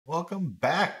Welcome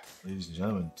back, ladies and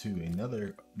gentlemen, to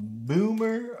another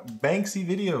Boomer Banksy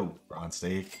video. We're on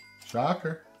Steak.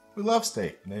 Shocker. We love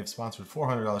Steak, and they've sponsored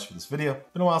 $400 for this video.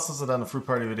 Been a while since I've done a fruit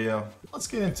party video. Let's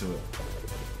get into it.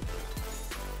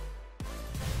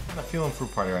 I'm not feeling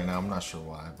fruit party right now. I'm not sure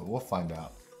why, but we'll find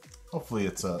out. Hopefully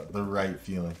it's the right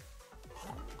feeling.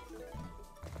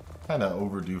 Kind of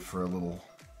overdue for a little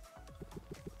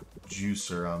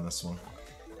juicer on this one.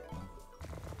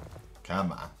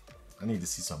 Come on. I need to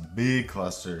see some big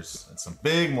clusters and some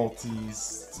big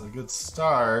multis. It's a good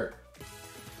start.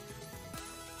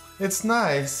 It's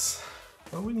nice,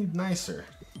 but we need nicer.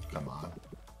 Come on.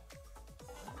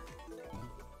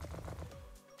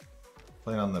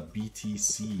 Playing on the BT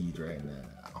seed right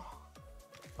now.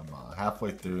 Come on,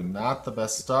 halfway through. Not the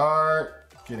best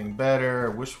start. Getting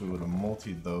better. I wish we would have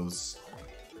multied those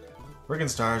friggin'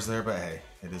 stars there, but hey,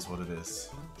 it is what it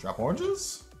is. Drop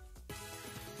oranges?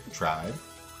 We tried.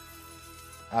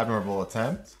 Admirable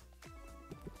attempt.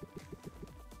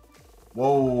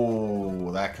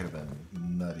 Whoa, that could have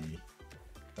been nutty.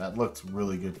 That looked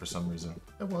really good for some reason.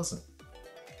 It wasn't.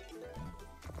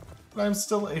 But I'm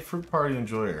still a fruit party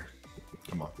enjoyer.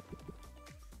 Come on.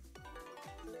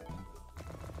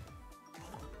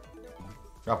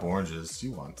 Drop oranges,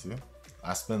 you want to.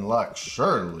 Last spin luck,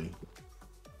 surely.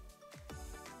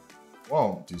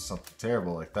 Won't do something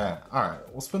terrible like that. Alright,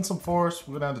 we'll spin some fours,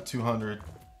 we'll go down to 200.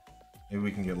 Maybe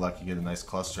we can get lucky, get a nice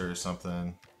cluster or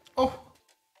something. Oh,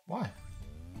 why?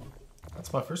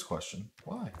 That's my first question.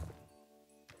 Why?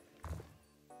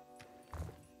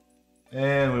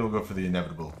 And we will go for the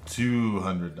inevitable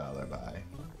 $200 buy.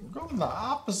 We're going the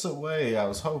opposite way I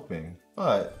was hoping,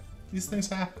 but these things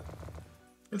happen.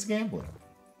 It's gambling.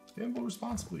 Gamble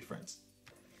responsibly, friends.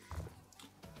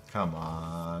 Come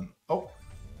on. Oh.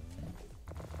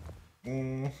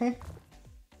 Mm-hmm.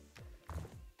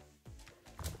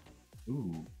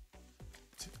 Ooh.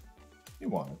 You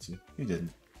wanted to. You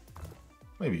didn't.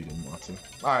 Maybe you didn't want to.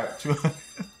 Alright, 200.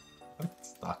 I'm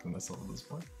stalking myself at this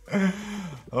point.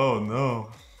 Oh no.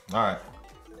 Alright.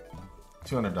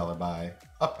 $200 buy.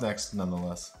 Up next,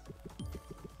 nonetheless.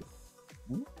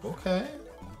 Ooh, okay.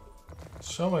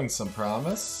 Showing some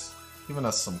promise. Giving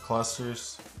us some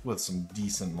clusters with some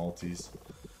decent multis.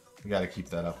 We gotta keep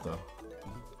that up though.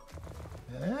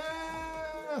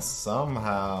 Yeah,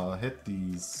 somehow hit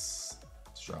these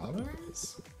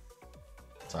strawberries?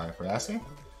 Sorry for asking.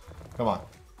 Come on.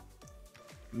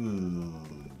 Ooh.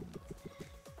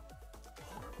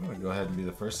 I'm gonna go ahead and be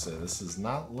the first to say this is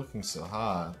not looking so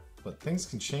hot, but things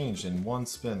can change in one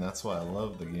spin. That's why I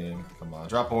love the game. Come on,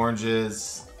 drop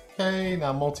oranges. Okay,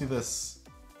 now multi this.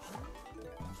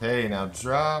 Okay, now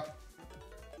drop.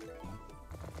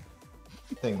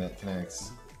 Thing that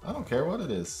connects. I don't care what it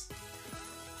is.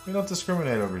 We don't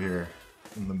discriminate over here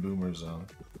in the boomer zone.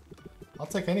 I'll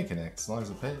take any connect as long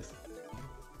as it pays.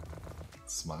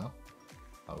 Smile.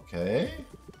 Okay.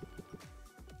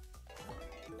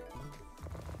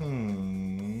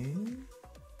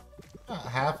 Got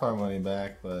half our money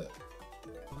back, but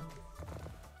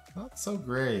not so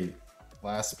great.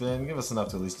 Last spin, give us enough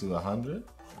to at least do 100.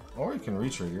 Or you can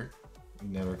retrigger. We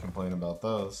never complain about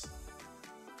those.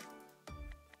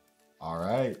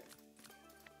 Alright.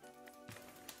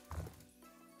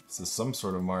 This is some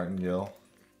sort of martingale.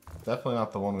 Definitely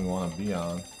not the one we want to be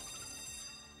on.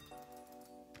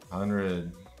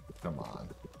 100. Come on.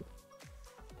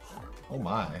 Oh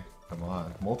my. Come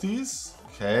on. Multis?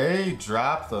 Okay.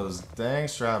 Drop those dang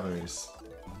strawberries.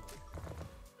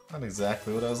 Not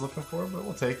exactly what I was looking for, but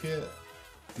we'll take it.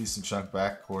 Decent chunk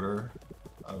back quarter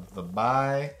of the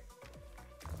buy.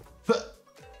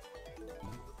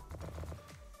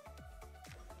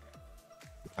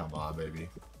 Come on, baby.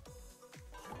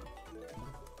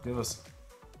 Give us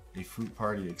a fruit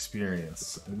party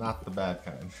experience, not the bad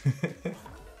kind.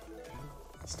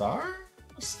 Star?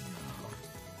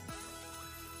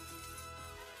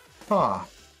 Huh.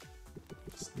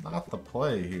 It's not the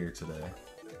play here today.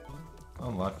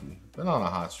 Unlucky. Been on a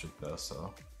hot streak though,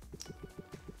 so.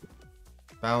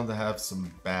 Bound to have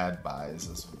some bad buys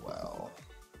as well.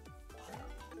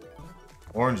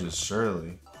 Oranges,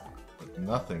 surely. But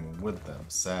nothing with them.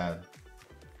 Sad.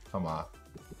 Come on.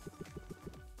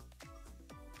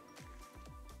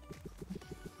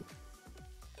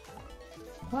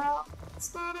 Well,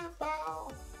 it's not it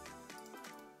now.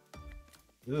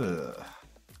 Ugh.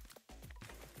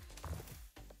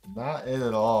 Not it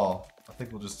at all. I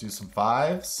think we'll just do some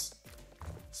fives.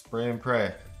 Spray and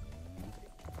pray.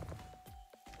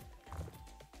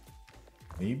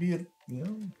 Maybe a,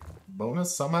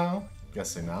 bonus somehow?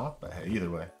 Guessing not, but hey, either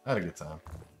way, I had a good time.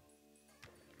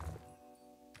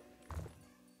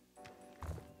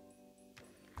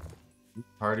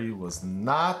 Party was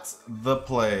not the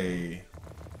play.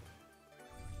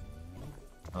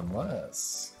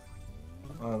 Unless.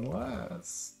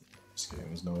 Just kidding,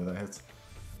 there's no way that hits.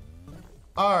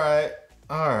 Alright,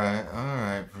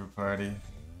 Fruit Party.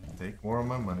 Take more of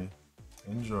my money.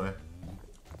 Enjoy.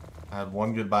 I had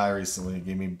one good buy recently. It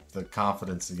gave me the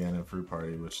confidence again in Fruit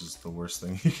Party, which is the worst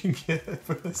thing you can get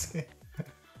for this game.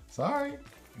 Sorry,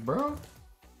 bro.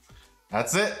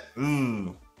 That's it.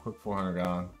 Ooh, quick 400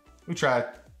 gone. We tried.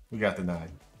 We got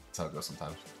denied. That's how it goes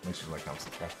sometimes. Make sure to like, comment,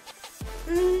 subscribe.